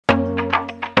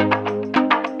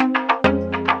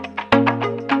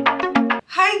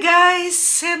guys,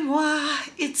 c'est moi.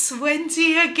 It's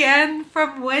Wendy again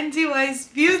from Wendy Wise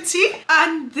Beauty,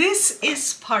 and this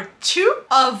is part 2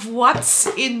 of what's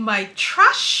in my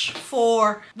trash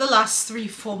for the last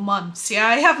 3-4 months. Yeah,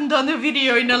 I haven't done a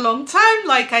video in a long time,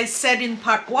 like I said in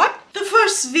part 1. The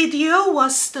first video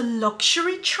was the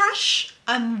luxury trash,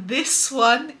 and this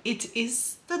one, it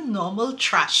is the normal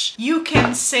trash. You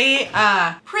can say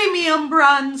premium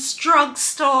brands,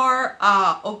 drugstore,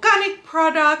 organic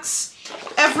products,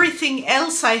 everything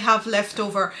else I have left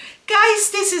over.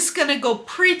 Guys, this is gonna go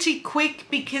pretty quick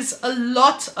because a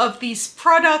lot of these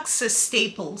products are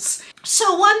staples.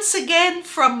 So once again,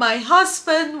 from my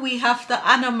husband, we have the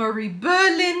Annemarie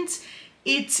Börlind.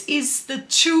 It is the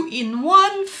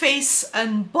 2-in-1 face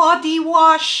and body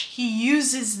wash. He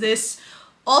uses this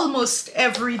almost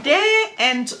every day,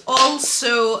 and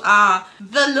also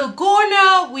the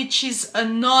Logona, which is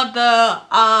another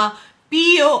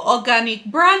bio-organic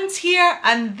brand here,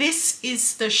 and this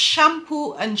is the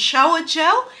shampoo and shower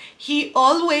gel. He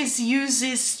always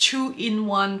uses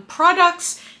 2-in-1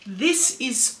 products. This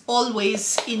is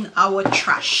always in our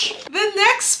trash. The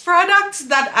next product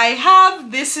that I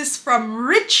have, this is from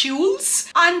Rituals,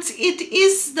 and it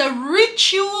is the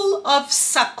Ritual of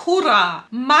Sakura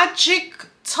Magic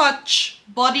Touch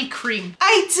body cream.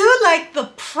 I do like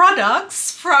the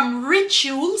products from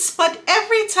Rituals, but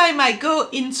every time I go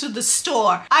into the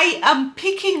store, I am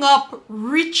picking up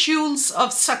Rituals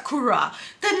of Sakura.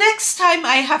 The next time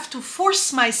I have to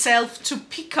force myself to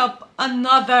pick up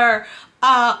another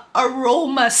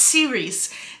aroma series.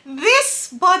 This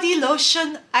body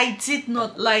lotion, I did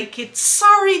not like it.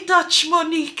 Sorry, Dutch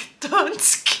Monique, don't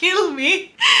kill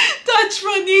me. Dutch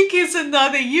Monique is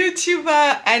another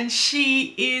YouTuber, and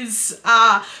she is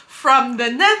from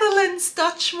the Netherlands,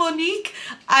 Dutch Monique,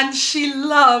 and she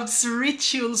loves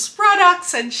Rituals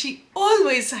products, and she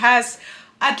always has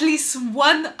at least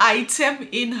one item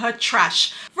in her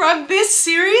trash. From this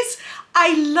series,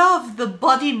 I love the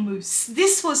body mousse.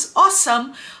 This was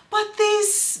awesome, but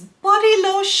this body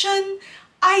lotion,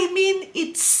 I mean,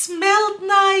 it smelled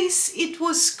nice, it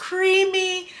was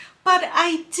creamy, but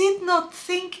I did not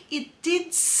think it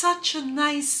did such a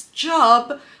nice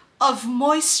job of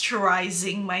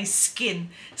moisturizing my skin.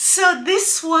 So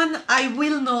this one I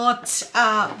will not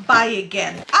buy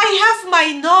again. I have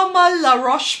my normal La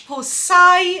Roche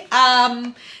Posay.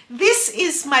 This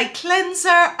is my cleanser.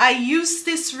 I use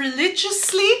this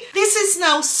religiously. This is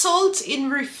now sold in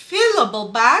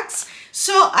refillable bags.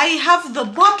 So I have the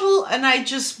bottle and I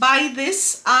just buy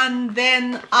this, and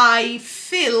then I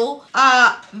fill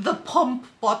the pump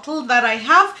bottle that I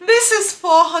have. This is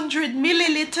 400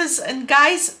 milliliters, and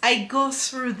guys, I go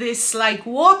through this like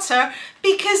water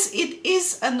because it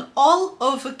is an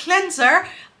all-over cleanser,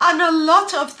 and a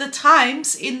lot of the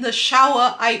times in the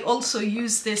shower I also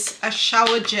use this as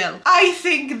shower gel. I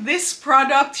think this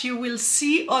product you will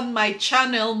see on my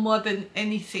channel more than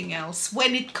anything else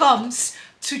when it comes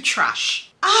to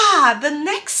trash. The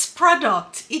next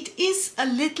product, it is a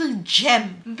little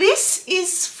gem. This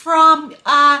is from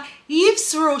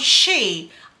Yves Rocher,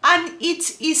 and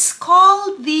it is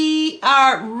called the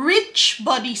Riche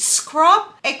Body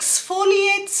Scrub.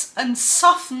 Exfoliates and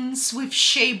softens with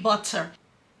shea butter.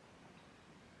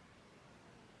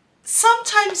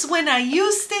 Sometimes when I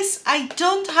use this, I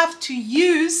don't have to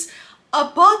use a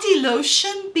body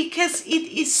lotion because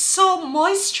it is so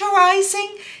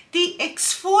moisturizing. The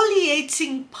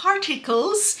exfoliating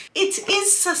particles, it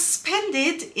is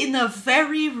suspended in a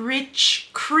very rich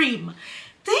cream.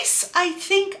 This, I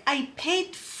think I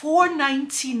paid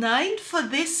 $4.99 for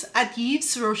this at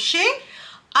Yves Rocher,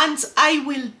 and I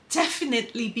will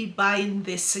definitely be buying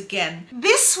this again.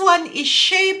 This one is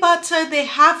shea butter. They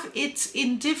have it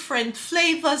in different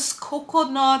flavors,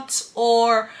 coconut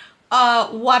or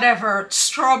whatever,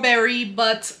 strawberry,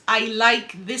 but I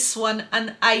like this one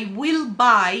and I will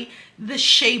buy the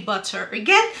shea butter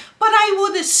again. But I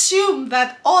would assume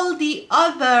that all the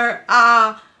other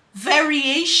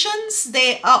variations,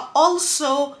 they are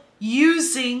also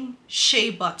using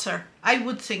shea butter. I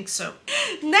would think so.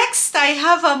 Next, I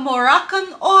have a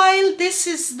Morrocan oil. This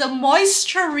is the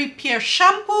Moisture Repair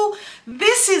Shampoo.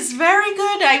 This is very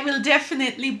good. I will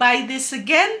definitely buy this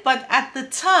again, but at the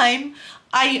time,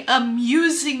 I am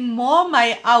using more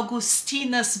my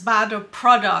Augustinus Bader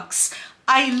products.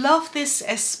 I love this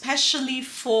especially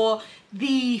for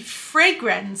the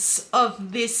fragrance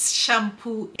of this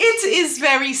shampoo. It is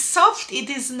very soft, it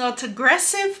is not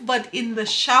aggressive, but in the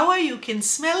shower you can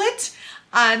smell it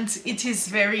and it is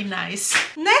very nice.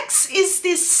 Next is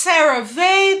this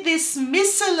CeraVe, this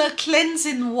micellar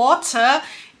cleansing water.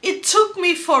 It took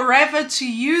me forever to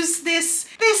use this.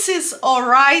 This is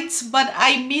alright, but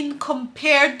I mean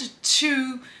compared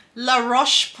to La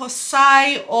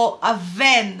Roche-Posay or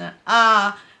Avène,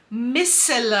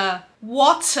 Miceller,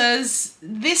 Waters,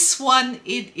 this one,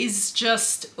 it is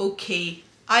just okay.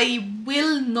 I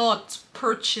will not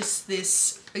purchase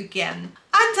this again.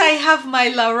 And I have my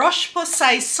La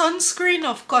Roche-Posay sunscreen.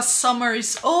 Of course, summer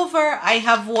is over. I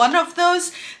have one of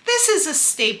those. This is a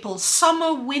staple.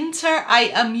 Summer, winter,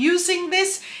 I am using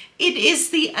this. It is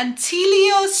the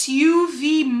Anthelios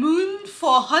UV MUNE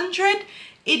 400.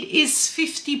 It is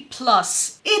 50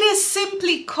 plus. It is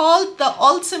simply called the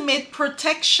Ultimate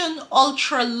Protection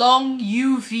Ultra Long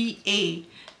UVA.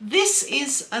 This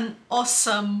is an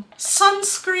awesome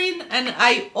sunscreen, and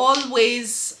I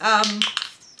always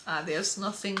there's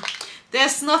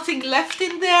nothing left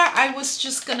in there. I was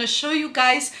just gonna show you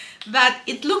guys that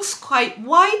it looks quite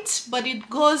white, but it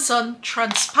goes on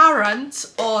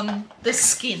transparent on the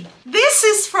skin. This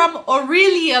is from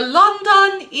Aurelia,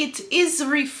 London. It is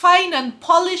Refine and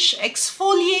Polish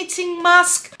Exfoliating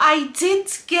Mask. I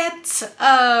did get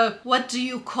what do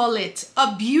you call it?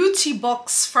 A beauty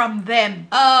box from them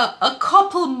a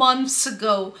couple months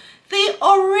ago. The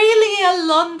Aurelia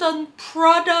London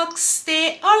products,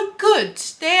 they are good.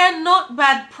 They are not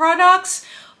bad products,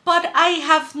 but I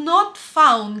have not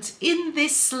found in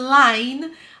this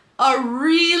line a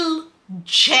real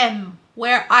gem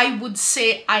where I would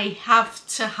say I have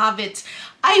to have it.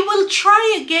 I will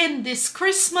try again this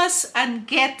Christmas and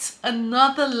get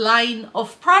another line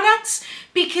of products,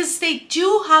 because they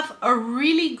do have a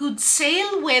really good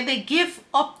sale where they give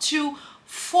up to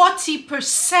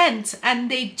 40%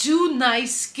 and they do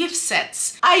nice gift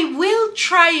sets. I will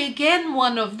try again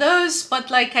one of those, but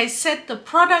like I said, the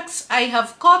products I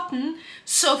have gotten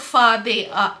so far, they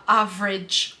are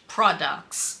average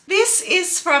products. This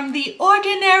is from the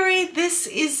Ordinary. This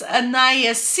is a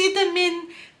niacinamide,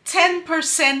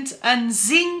 10% and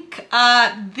zinc.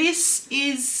 This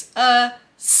is a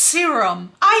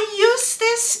serum. I used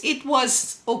this, it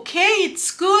was okay,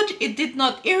 it's good, it did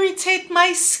not irritate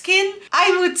my skin.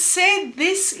 I would say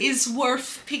this is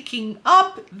worth picking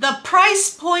up. The price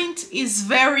point is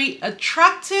very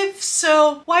attractive,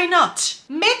 so why not?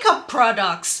 Makeup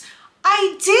products.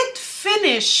 I did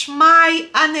finish my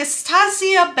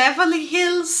Anastasia Beverly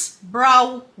Hills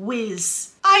Brow Wiz.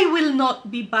 I will not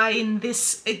be buying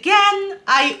this again.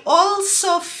 I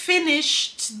also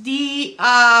finished the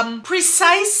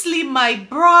Precisely My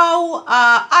Brow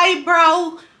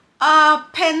eyebrow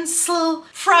pencil.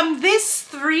 From these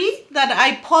three that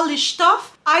I polished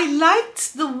off, I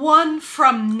liked the one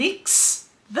from NYX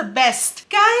the best.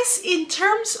 Guys, in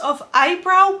terms of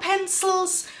eyebrow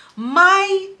pencils,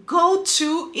 my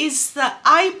go-to is the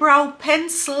eyebrow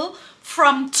pencil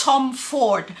from Tom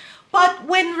Ford. But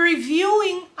when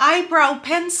reviewing eyebrow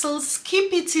pencils,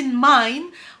 keep it in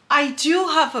mind, I do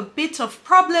have a bit of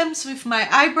problems with my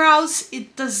eyebrows.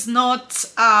 It does not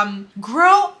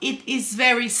grow. It is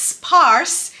very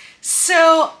sparse.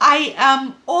 So I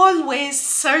am always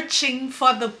searching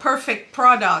for the perfect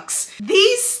products.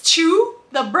 These two,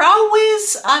 the Brow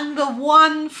Wiz and the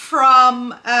one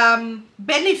from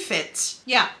Benefit.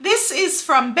 Yeah, this is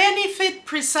from Benefit,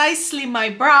 Precisely My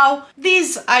Brow.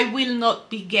 These I will not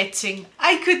be getting.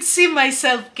 I could see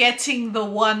myself getting the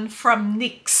one from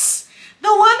NYX.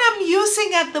 The one I'm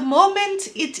using at the moment,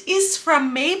 it is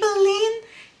from Maybelline.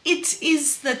 It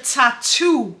is the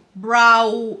Tattoo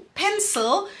Brow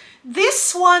Pencil.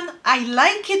 This one, I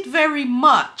like it very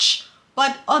much.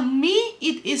 But on me,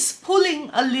 it is pulling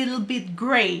a little bit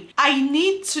gray. I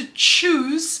need to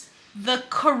choose the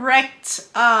correct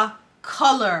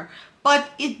color.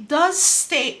 But it does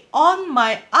stay on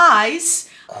my eyes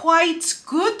quite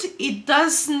good. It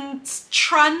doesn't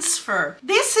transfer.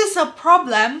 This is a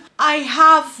problem I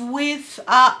have with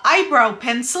eyebrow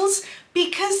pencils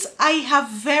because I have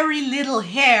very little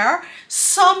hair.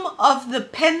 Some of the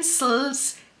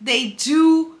pencils, they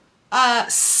do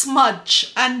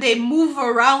smudge and they move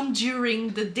around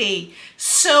during the day.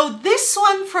 So this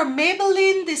one from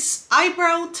Maybelline, this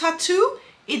eyebrow tattoo,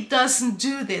 it doesn't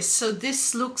do this. So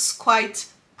this looks quite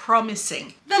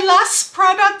promising. The last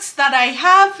product that I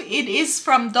have, it is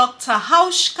from Dr.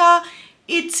 Hauschka.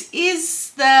 It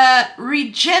is the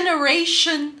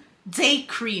Regeneration Day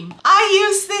Cream. I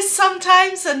use this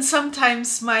sometimes and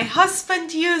sometimes my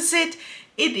husband uses it.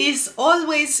 It is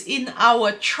always in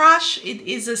our trash. It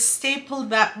is a staple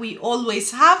that we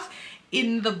always have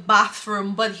in the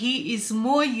bathroom, but he is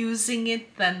more using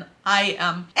it than I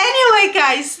am. Anyway,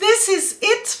 guys, this is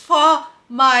it for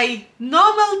my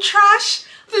normal trash.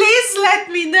 Please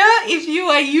let me know if you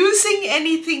are using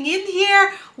anything in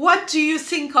here, What do you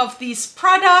think of these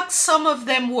products? Some of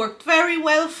them worked very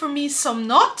well for me, some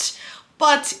not.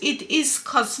 But it is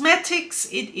cosmetics,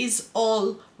 it is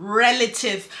all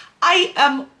relative. I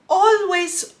am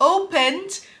always open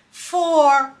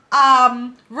for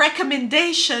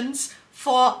recommendations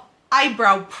for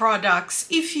eyebrow products.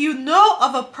 If you know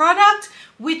of a product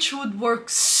which would work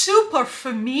super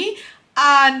for me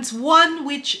and one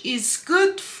which is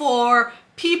good for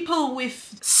people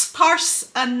with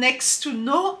sparse and next to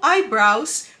no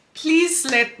eyebrows, please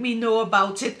let me know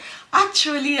about it.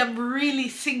 Actually, I'm really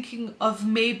thinking of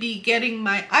maybe getting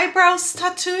my eyebrows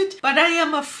tattooed, but I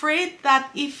am afraid that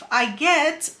if I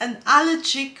get an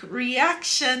allergic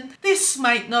reaction, this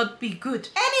might not be good.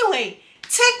 Anyway,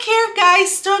 take care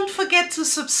guys. Don't forget to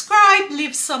subscribe,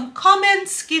 leave some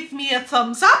comments, give me a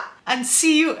thumbs up, and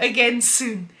see you again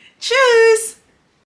soon. Tschüss!